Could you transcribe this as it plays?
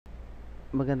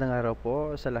Magandang araw po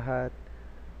sa lahat.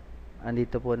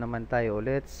 Andito po naman tayo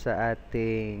ulit sa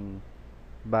ating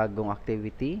bagong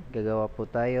activity. Gagawa po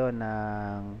tayo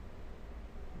ng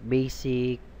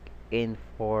basic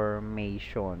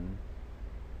information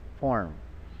form.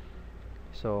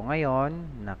 So,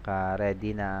 ngayon,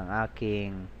 naka-ready na ang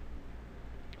aking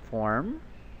form.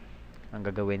 Ang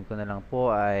gagawin ko na lang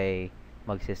po ay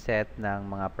magsiset ng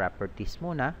mga properties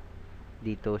muna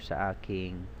dito sa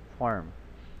aking form.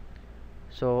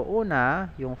 So,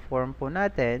 una, yung form po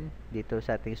natin, dito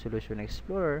sa ating Solution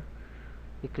Explorer,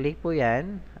 i-click po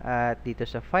yan, at dito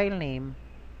sa file name,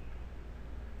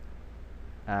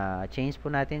 change po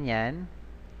natin yan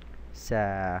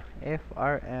sa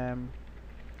FRM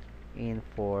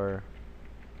information.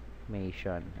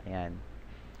 Ayan.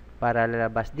 Para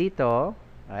lalabas dito,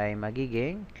 ay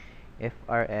magiging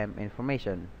FRM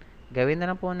information. Gawin na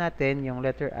lang po natin yung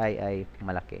letter I ay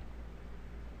malaki.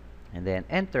 And then,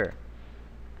 enter.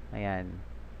 Ayan.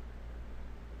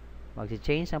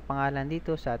 Mag-change ang pangalan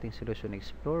dito sa ating Solution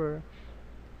Explorer.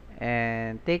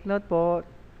 And take note po,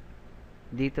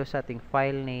 dito sa ating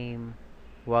file name,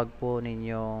 huwag po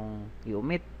ninyong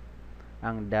i-omit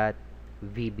ang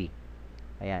 .vb.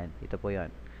 Ayan, ito po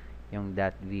yon, yung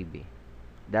 .vb.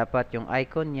 Dapat yung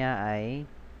icon niya ay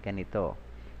ganito.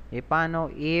 E paano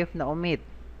if na-omit?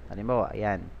 Halimbawa,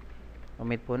 ayan.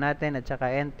 Omit po natin at saka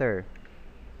enter.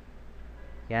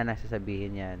 Yan ang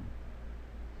sasabihin yan.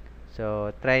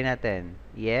 So, try natin.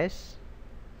 Yes.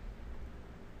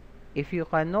 If you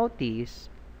can notice,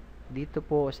 dito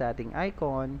po sa ating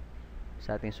icon,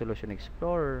 sa ating Solution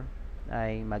Explorer,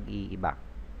 ay mag-iiba.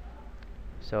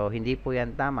 So, hindi po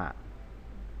yan tama.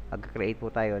 Mag-create po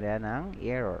tayo na ng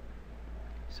error.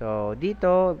 So,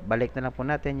 dito, balik na lang po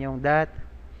natin yung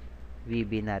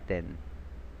 .vb natin.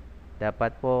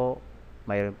 Dapat po,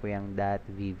 mayroon po yung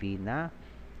 .vb na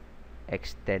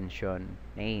extension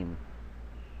name.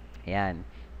 Ayan.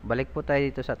 Balik po tayo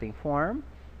dito sa ating form.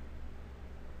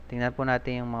 Tingnan po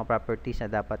natin yung mga properties na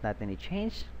dapat natin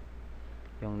i-change.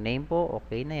 Yung name po,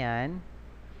 okay na yan.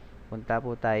 Punta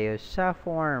po tayo sa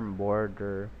form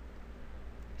border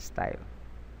style.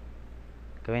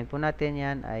 Gawin po natin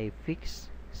yan ay fix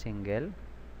single.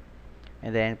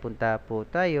 And then, punta po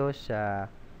tayo sa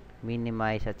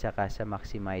minimize at saka sa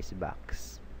maximize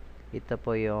box. Ito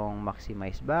po yung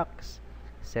maximize box.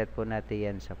 Set po natin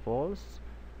yan sa false.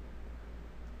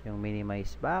 Yung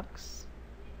minimize box,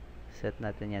 set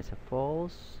natin yan sa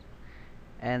false.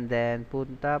 And then,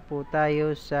 punta po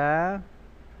tayo sa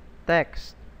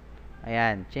text.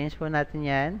 Ayan, change po natin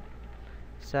yan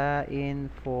sa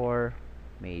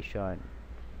information.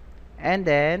 And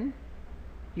then,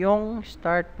 yung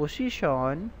start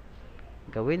position,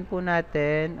 gawin po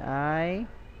natin ay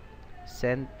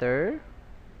center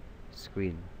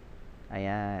screen.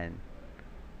 Ayan.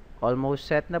 Almost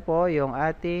set na po yung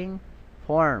ating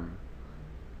form.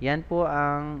 Yan po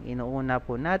ang inuuna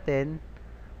po natin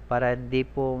para hindi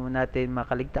po natin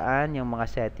makaligtaan yung mga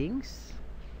settings.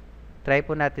 Try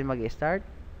po natin mag-start.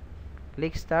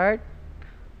 Click start.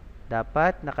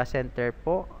 Dapat naka-center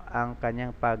po ang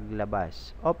kanyang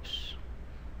paglabas. Oops!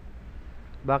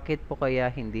 Bakit po kaya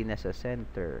hindi nasa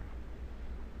center?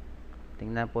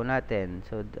 Tingnan po natin.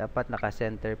 So, dapat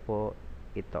naka-center po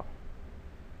ito.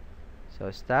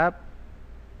 So, stop.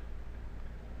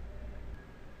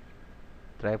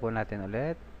 Try po natin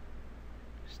ulit.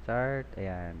 Start.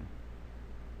 Ayan.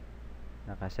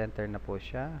 Naka-center na po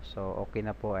siya. So, okay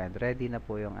na po and ready na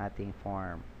po yung ating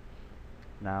form.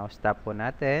 Now, stop po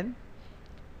natin.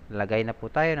 Lagay na po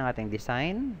tayo ng ating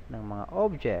design ng mga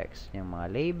objects. Yung mga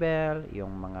label,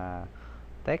 yung mga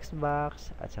text box,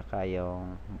 at saka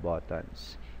yung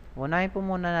buttons. Unahin po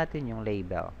muna natin yung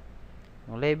label.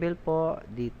 Yung label po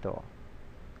dito.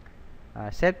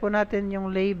 Set po natin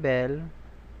yung label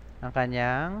ang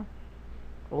kanyang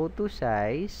O2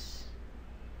 size.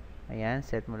 Ayan,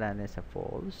 set mo lang sa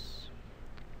false.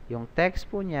 Yung text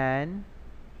po niyan,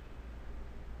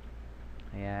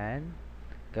 ayan,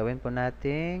 gawin po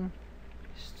nating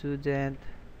student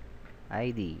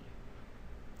ID.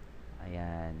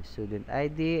 Ayan, student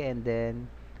ID, and then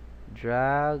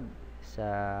drag sa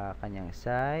kanyang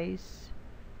size.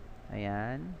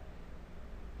 Ayan.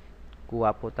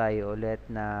 Kuha po tayo ulit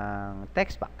ng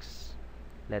text box.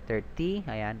 Letter T,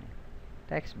 ayan,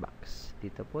 text box.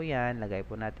 Dito po yan, lagay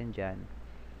po natin dyan,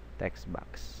 text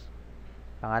box.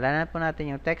 Pangalanan po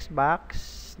natin yung text box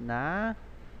na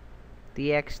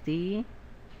txt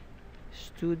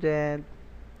student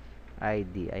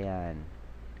ID. Ayan.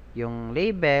 Yung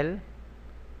label,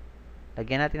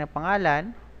 lagyan natin ng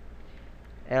pangalan,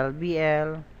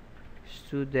 LBL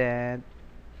student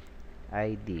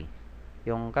ID.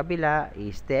 Yung kabila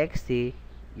is txt,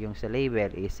 yung sa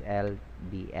label is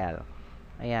LBL.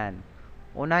 Ayan.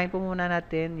 Unahin po muna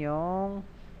natin yung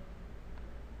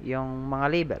mga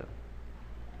label.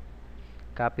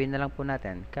 Copy na lang po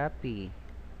natin. Copy.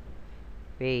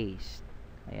 Paste.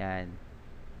 Ayan.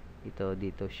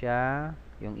 Dito siya.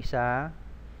 Yung isa.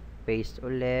 Paste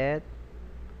ulit.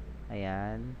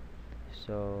 Ayan.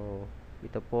 So,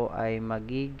 ito po ay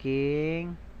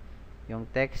magiging yung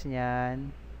text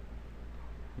niyan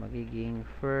magiging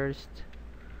first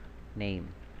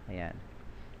name. Ayan.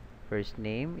 First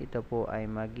name. Ito po ay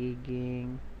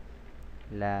magiging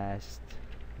last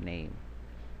name.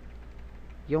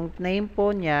 Yung name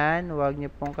po niyan, huwag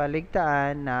niyo pong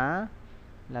kaligtaan na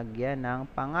lagyan ng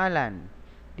pangalan.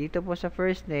 Dito po sa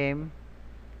first name,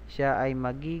 siya ay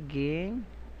magiging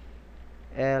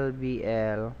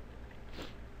LBL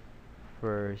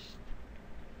first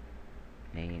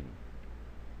name.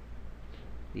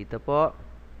 Dito po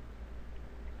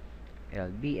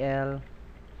LBL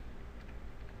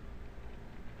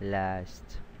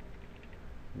last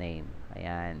name.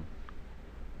 Ayan.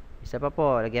 Isa pa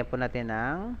po, lagyan po natin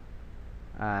ng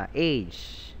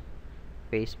age.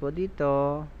 Paste po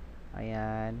dito.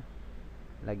 Ayan.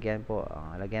 Lagyan po.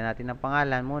 Lagyan natin ng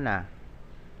pangalan muna.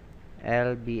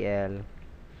 LBL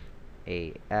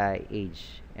age.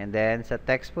 And then, sa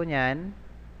text po niyan,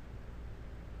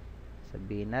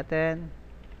 sabihin natin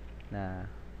na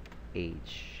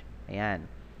age. Ayan.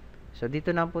 So,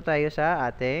 dito na po tayo sa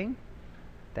ating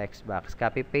text box.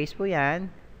 Copy-paste po yan.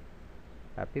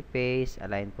 Copy-paste.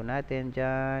 Align po natin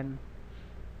dyan.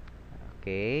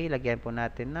 Okay. Lagyan po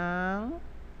natin ng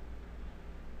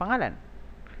pangalan.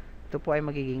 Ito po ay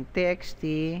magiging txt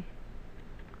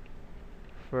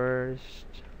first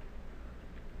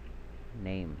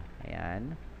name.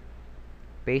 Ayan.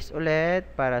 Paste ulit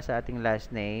para sa ating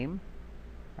last name.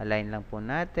 Align lang po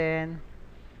natin.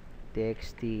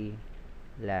 txt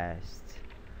last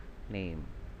name.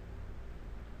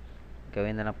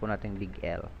 Gawin na lang po natin big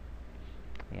L.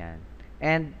 Ayan.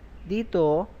 And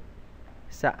dito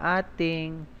sa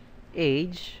ating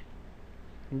age,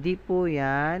 hindi po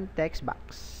yan text box.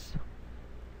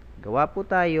 Gawa po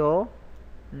tayo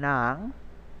ng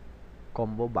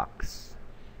combo box.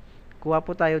 Kuha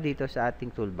po tayo dito sa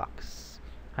ating toolbox.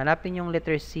 Hanapin yung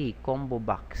letter C, combo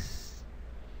box.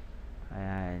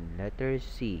 Ayan, letter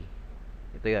C.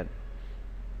 Ito yun.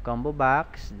 Combo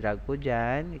box, drag po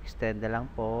dyan, extend na lang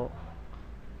po.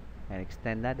 Ayan,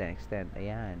 extend natin, extend.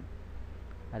 Ayan.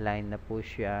 Align na po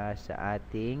siya sa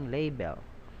ating label.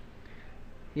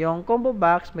 Yung combo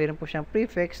box, mayroon po siyang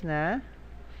prefix na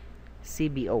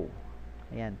CBO.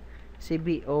 Ayan.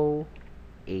 CBO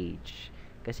age.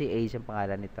 Kasi age ang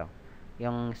pangalan nito.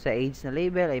 Yung sa age na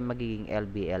label ay magiging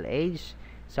LBL age.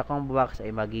 Sa combo box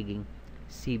ay magiging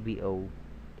CBO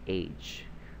age.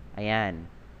 Ayan.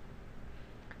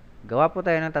 Gawa po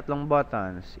tayo ng tatlong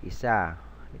buttons. Isa.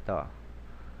 Ito.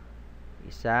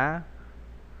 Isa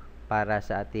para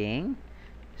sa ating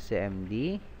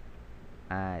CMD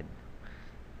add.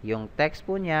 Yung text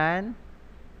po niyan,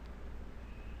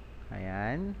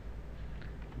 ayan,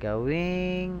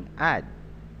 gawing add.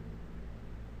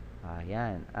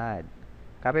 Ayan, add.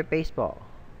 Copy paste po.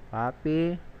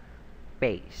 Copy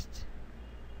paste.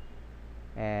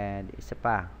 And isa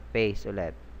pa, paste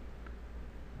ulit.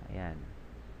 Ayan.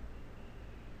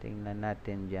 Tingnan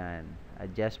natin dyan.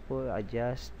 Adjust po,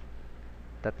 adjust.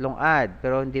 Tatlong add,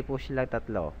 pero hindi po sila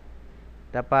tatlo.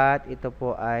 Dapat ito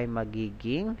po ay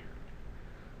magiging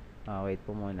wait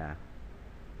po muna.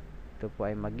 Ito po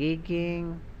ay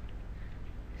magiging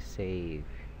save.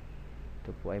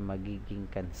 Ito po ay magiging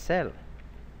cancel.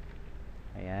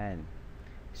 Ayan.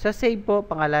 Sa save po,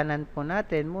 pangalanan po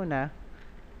natin muna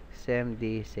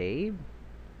CMD save.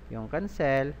 Yung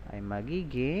cancel ay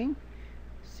magiging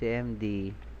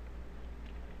CMD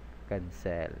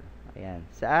cancel. Ayan.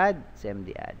 Sa add,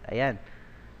 CMD add. Ayan.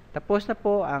 Tapos na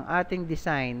po ang ating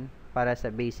design para sa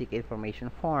basic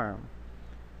information form.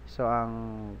 So,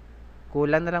 ang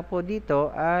kulang na lang po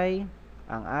dito ay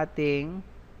ang ating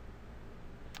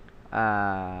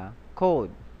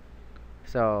code.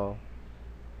 So,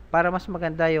 para mas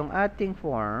maganda yung ating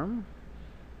form,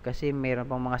 kasi mayroon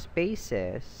pang mga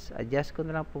spaces, adjust ko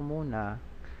na lang po muna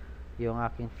yung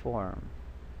aking form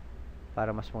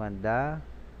para mas maganda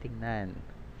tingnan.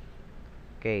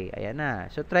 Okay, ayan na.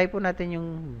 So, try po natin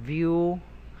yung view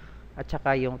at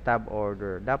saka yung tab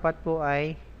order. Dapat po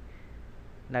ay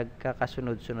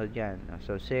nagkakasunod-sunod yan.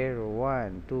 So, 0,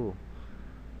 1, 2,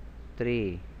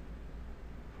 3,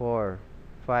 4,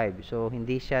 5. So,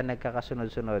 hindi siya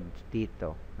nagkakasunod-sunod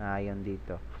dito. Naayon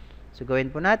dito. So, gawin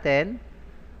po natin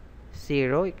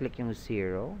 0. I-click yung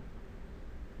 0.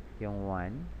 yung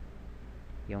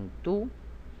 1, yung 2,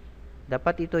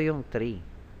 dapat ito yung 3.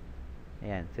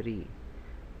 Ayan, 3,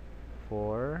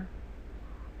 4,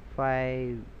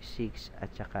 5, 6, at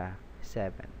saka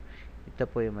 7. Ito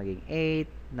po yung maging 8,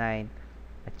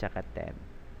 9, at saka 10.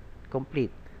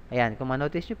 Complete. Ayan, kung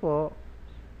manotice nyo po,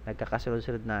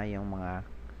 nagkakasunod-sunod na yung mga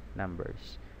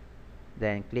numbers.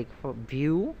 Then, click for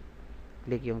view.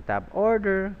 Click yung tab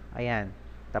order. Ayan,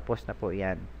 tapos na po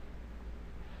yan.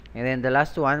 And then, the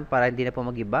last one, para hindi na po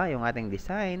mag-iba yung ating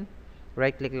design,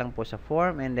 right-click lang po sa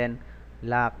form and then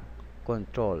lock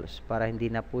controls para hindi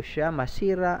na po siya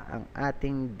masira ang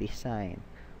ating design.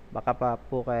 Baka pa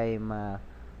po kayo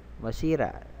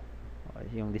masira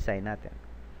yung design natin.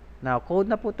 Now, code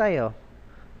na po tayo.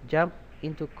 Jump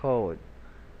into code.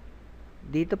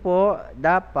 Dito po,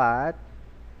 dapat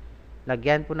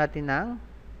lagyan po natin ng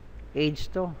age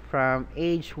to. From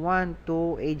age 1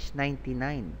 to age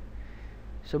 99.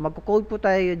 So, magko-code po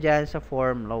tayo dyan sa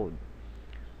form load.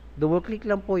 Double-click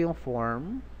lang po yung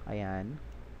form. Ayan.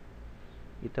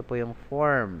 Ito po yung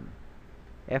form.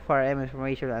 FRM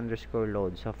information underscore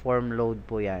load. Sa form load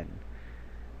po yan.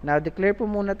 Now, declare po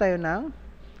muna tayo ng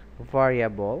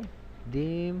variable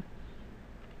dim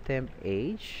temp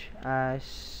age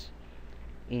as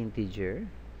integer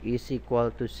is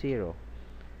equal to 0.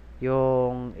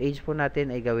 Yung age po natin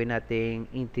ay gawin nating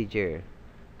integer.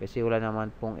 Kasi wala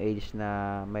naman pong age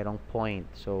na mayroong point.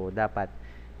 So, dapat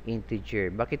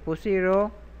integer. Bakit po 0?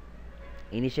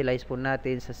 Initialize po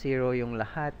natin sa 0 yung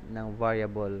lahat ng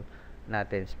variable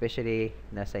natin. Especially,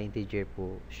 nasa integer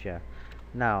po siya.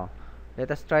 Now,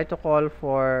 let us try to call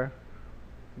for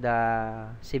the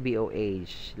CBO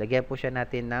age. Lagyan po siya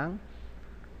natin ng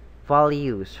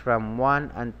values from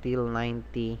 1 until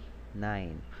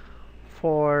 99.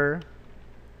 For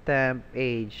temp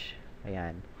age,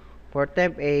 ayan. For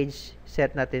temp age,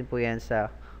 set natin po yan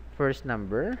sa first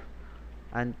number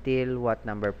until what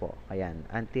number po? Ayan,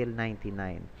 until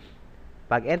 99.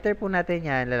 Pag enter po natin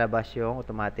yan, lalabas yung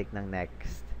automatic ng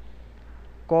next.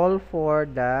 Call for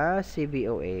the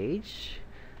CBOH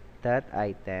dot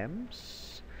items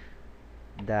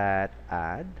dot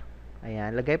add.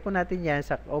 Ayan, lagay po natin yan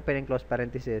sa open and close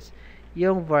parenthesis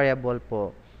yung variable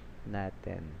po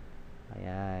natin.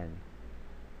 Ayan.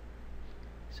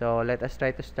 So, let us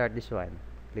try to start this one.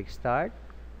 Click start.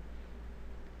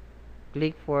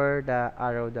 Click for the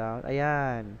arrow down.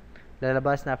 Ayan.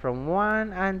 Lalabas na from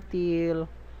 1 until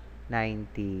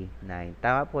 99.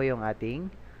 Tama po yung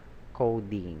ating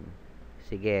coding.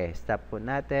 Sige, stop po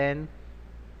natin.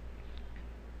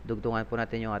 Dugtungan po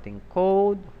natin yung ating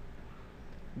code.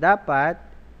 Dapat,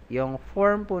 yung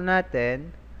form po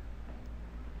natin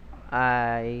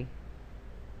ay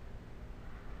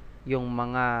yung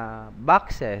mga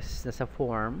boxes na sa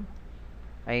form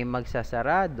ay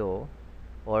magsasarado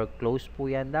or close po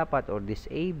yan dapat or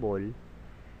disable,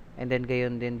 and then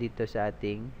gayon din dito sa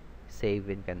ating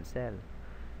save and cancel.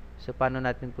 So, paano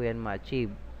natin po yan ma-achieve?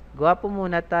 Gawa po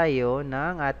muna tayo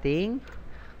ng ating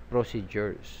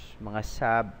procedures, mga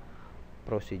sub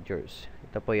procedures.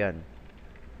 Ito po yan.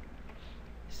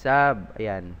 Sub,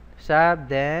 ayan. Sub,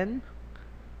 then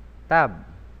tab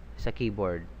sa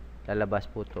keyboard. Lalabas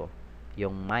po to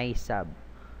yung my sub.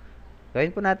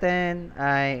 Gawin po natin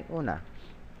ay una,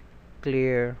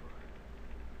 clear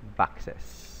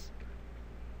boxes.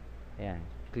 Ayan,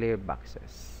 clear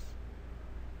boxes.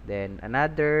 Then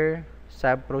another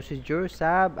sub procedure,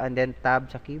 sub and then tab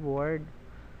sa keyboard.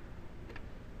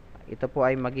 Ito po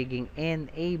ay magiging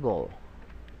enable.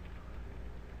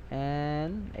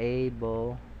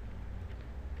 Enable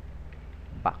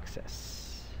boxes.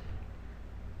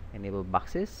 Enable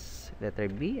boxes.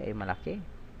 Letter B ay malaki.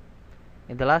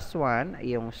 And the last one,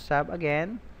 yung sub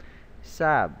again.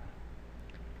 Sub.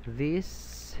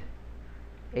 Disable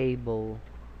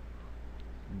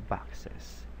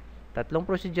boxes. Tatlong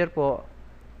procedure po.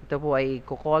 Ito po ay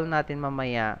i-call natin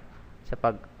mamaya sa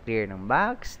pag-clear ng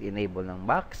box, enable ng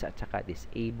box, at saka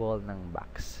disable ng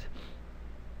box.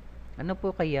 Ano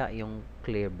po kaya yung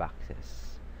clear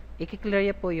boxes? I-clear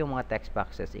niya po yung mga text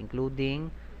boxes including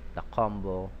the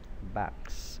combo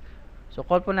box. So,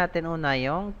 call po natin una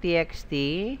yung txt.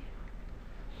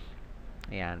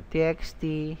 Ayan,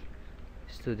 txt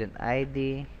student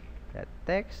id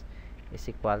 .text is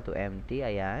equal to empty.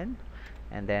 Ayan.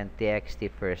 And then, txt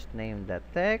first name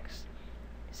 .text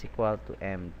is equal to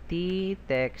empty.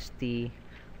 Txt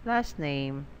last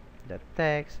name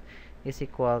 .text is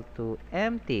equal to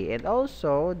empty. And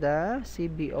also, the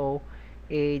cbo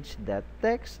age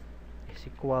 .text is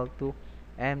equal to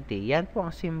empty. Yan po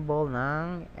ang symbol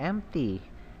ng empty.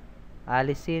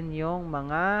 Alisin yung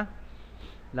mga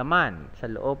laman sa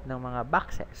loob ng mga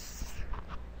boxes.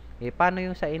 Paano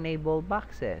yung sa enable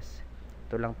boxes?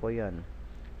 Ito lang po yun.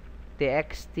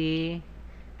 txt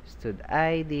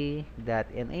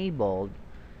studid.enabled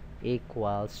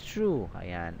equals true.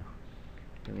 Ayan.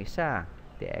 Yung isa,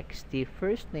 txt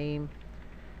first name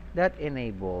dot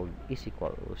enabled is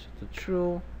equals to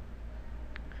true.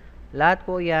 Lahat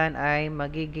po yan ay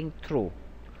magiging true.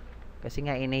 Kasi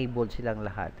nga enabled silang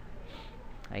lahat.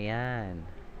 Ayan.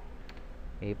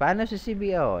 Paano sa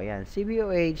CBO? Ayan.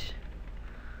 CBOH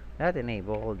dot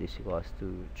enabled is equals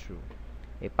to true.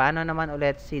 Paano naman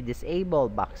ulit si disable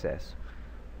boxes?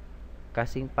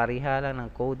 Kasing pariha lang ng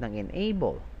code ng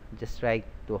enable. Just try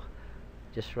to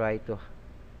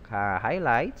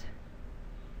highlight,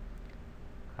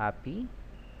 copy,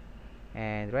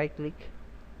 and right click,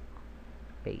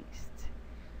 paste.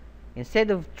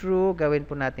 Instead of true, gawin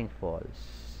po natin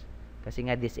false. Kasi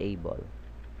nga disable.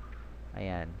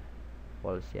 Ayan.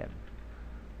 False yan.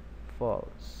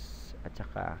 False. At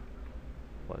saka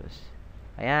false.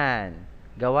 Ayan.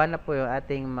 Gawa na po yung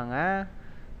ating mga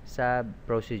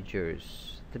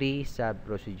sub-procedures. 3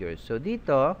 sub-procedures. So,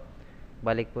 dito,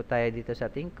 balik po tayo dito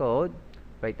sa ating code.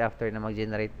 Right after na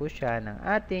mag-generate po siya ng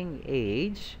ating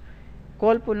age,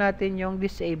 call po natin yung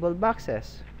disable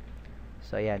boxes.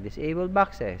 So, ayan. Disable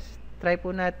boxes. Try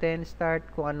po natin start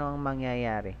kung ano ang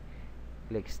mangyayari.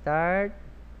 Click start.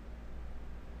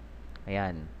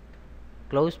 Ayan.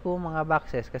 Close po mga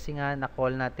boxes kasi nga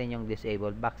na-call natin yung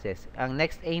disabled boxes. Ang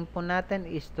next aim po natin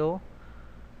is to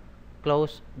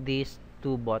close these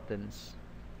 2 buttons.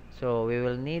 So, we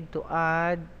will need to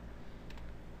add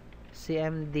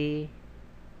cmd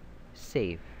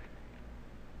save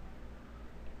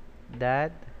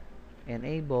that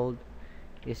enabled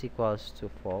is equals to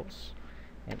false,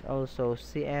 and also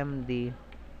cmd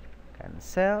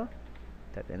cancel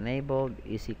that enabled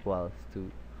is equals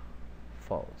to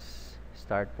false.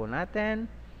 Start po natin.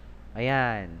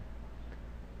 Ayan.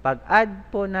 Pag-add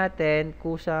po natin,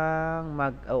 kusang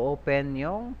mag-open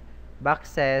yung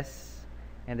boxes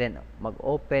and then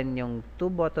mag-open yung 2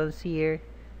 buttons here,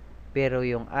 pero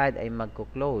yung add ay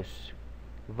magko-close.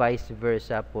 Vice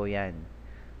versa po yan.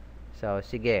 So,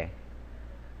 sige.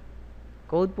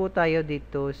 Code po tayo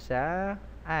dito sa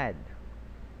add.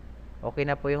 Okay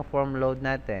na po yung form load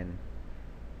natin.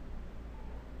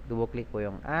 Double-click po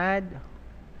yung add.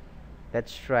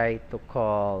 Let's try to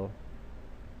call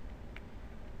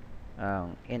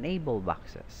enable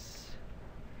boxes.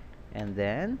 And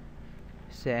then,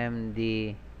 cmd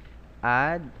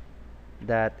add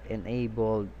that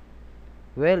enabled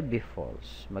will be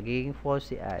false. Magiging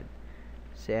false si add.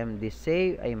 cmd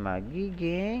save ay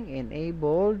magiging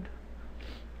enabled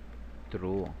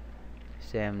true.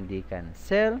 cmd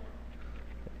cancel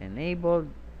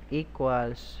enabled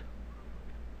equals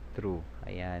true.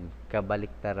 Ayan,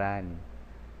 kabaliktaran.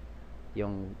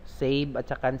 Yung save at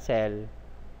sa cancel,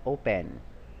 open.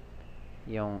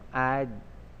 Yung add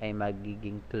ay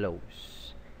magiging close.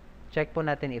 Check po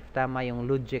natin if tama yung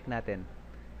logic natin.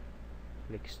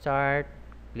 Click start,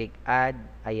 click add,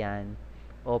 ayan.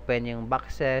 Open yung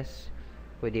boxes.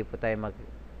 Pwede po tayo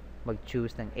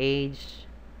mag-choose ng age.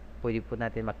 Pwede po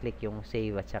natin mag-click yung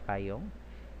save at saka yung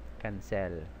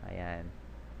cancel. Ayan.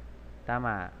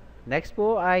 Tama. Next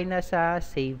po ay nasa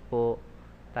save po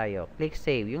tayo. Click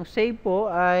save. Yung save po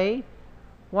ay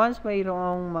once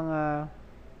mayroong mga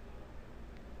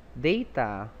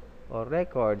data or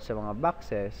record sa mga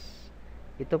boxes,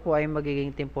 ito po ay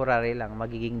magiging temporary lang.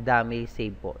 Magiging dummy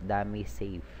save po. Dummy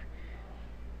save.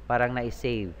 Parang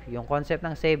na-save. Yung concept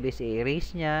ng save is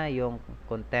i-erase niya yung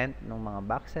content ng mga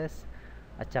boxes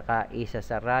at saka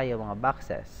isasara yung mga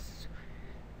boxes.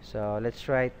 So, let's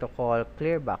try to call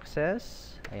clear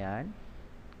boxes. Ayan.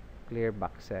 Clear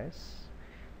boxes.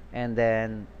 And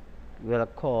then, we'll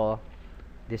call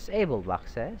disable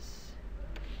boxes.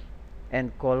 And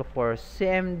call for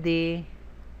cmd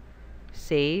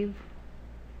save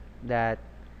that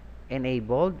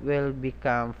enabled will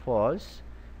become false.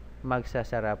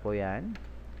 Magsasara po yan.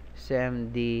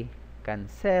 cmd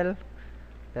cancel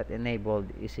that enabled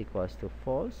is equals to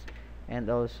false. And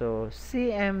also,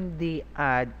 cmd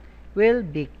add will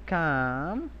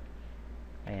become,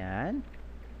 ayan,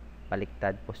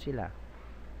 baliktad po sila.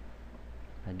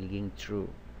 Magiging true.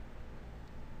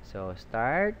 So,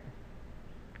 start,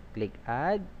 click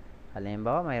add.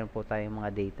 Halimbawa, mayroon po tayong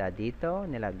mga data dito,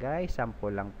 nilagay,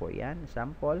 sample lang po yan,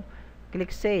 sample.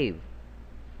 Click save.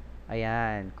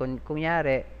 Ayan,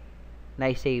 kunyari,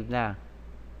 na-save na.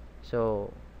 So,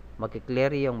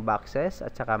 mag-clear yung boxes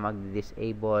at saka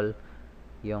mag-disable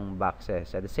yung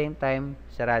boxes. At the same time,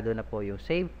 sarado na po yung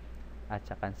save at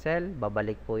sa cancel.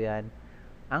 Babalik po yan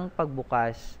ang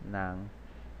pagbukas ng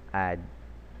add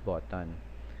button.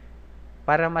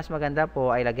 Para mas maganda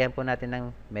po ay lagyan po natin ng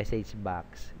message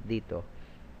box dito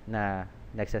na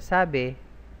nagsasabi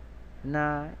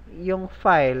na yung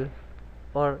file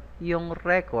or yung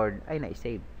record ay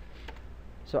na-save.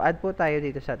 So add po tayo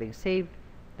dito sa ating save,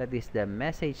 that is the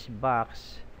message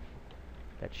box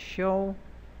that show.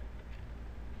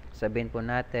 Sabihin po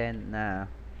natin na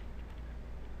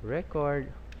record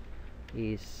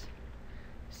is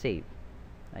saved.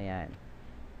 Ayan.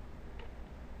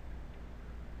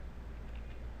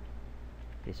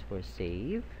 This for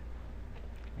save.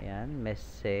 Ayan,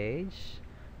 message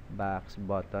box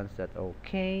buttons that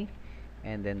okay.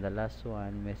 And then the last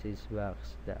one, message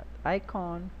box dot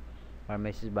icon or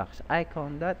message box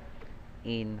icon dot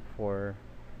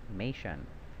information.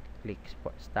 Click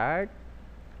start.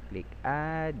 Click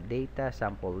add data,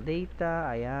 sample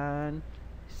data. Ayan.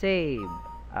 Save.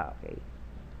 Okay.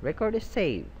 Record is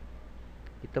saved.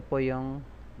 Ito po yung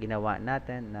ginawa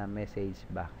natin na message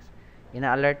box.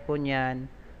 Ina-alert po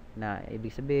niyan na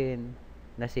ibig sabihin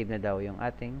na save na daw yung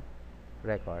ating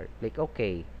record. Click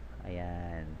OK.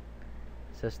 Ayan.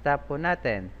 So, stop po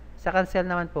natin. Sa cancel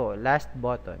naman po, last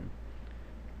button.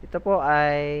 Ito po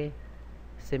ay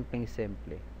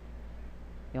simpleng-simple.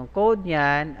 Yung code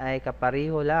niyan ay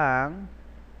kapariho lang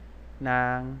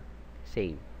ng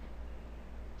save.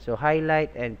 So,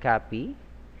 highlight and copy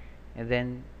and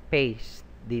then paste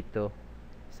dito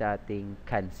sa ating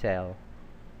cancel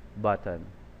button.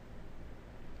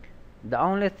 The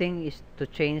only thing is to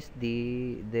change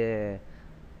the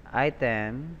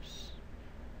items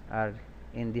are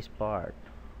in this part.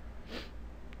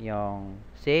 Yung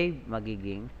save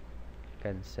magiging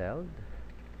canceled.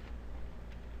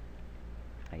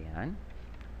 Ayan.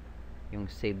 Yung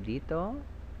save dito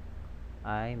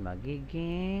ay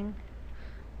magiging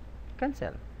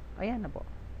cancel. Ayan na po.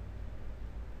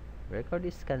 Record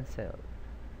is canceled.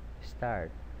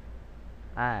 Start.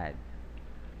 Add.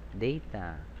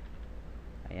 Data.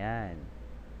 Ayan.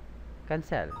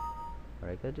 Cancel.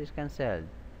 Record is canceled.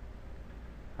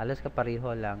 Halos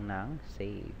kapariho lang ng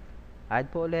save. Add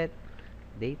po ulit.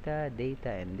 Data,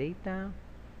 data, and data.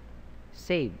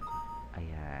 Save.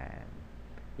 Ayan.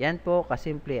 Yan po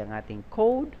kasimple ang ating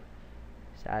code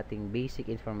sa ating basic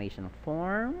information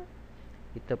form.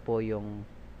 Ito po yung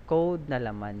code na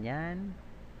laman yan.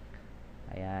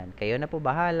 Ayan. Kayo na po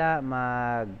bahala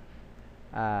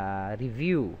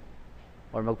review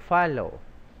or mag-follow.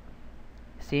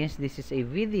 Since this is a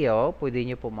video, pwede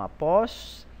nyo po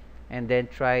ma-pause and then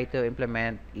try to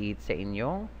implement it sa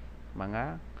inyong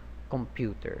mga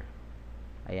computer.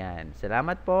 Ayan.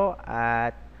 Salamat po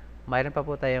at mayroon pa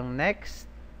po tayong next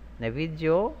na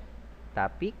video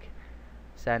topic.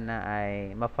 Sana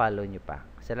ay ma-follow nyo pa.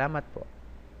 Salamat po.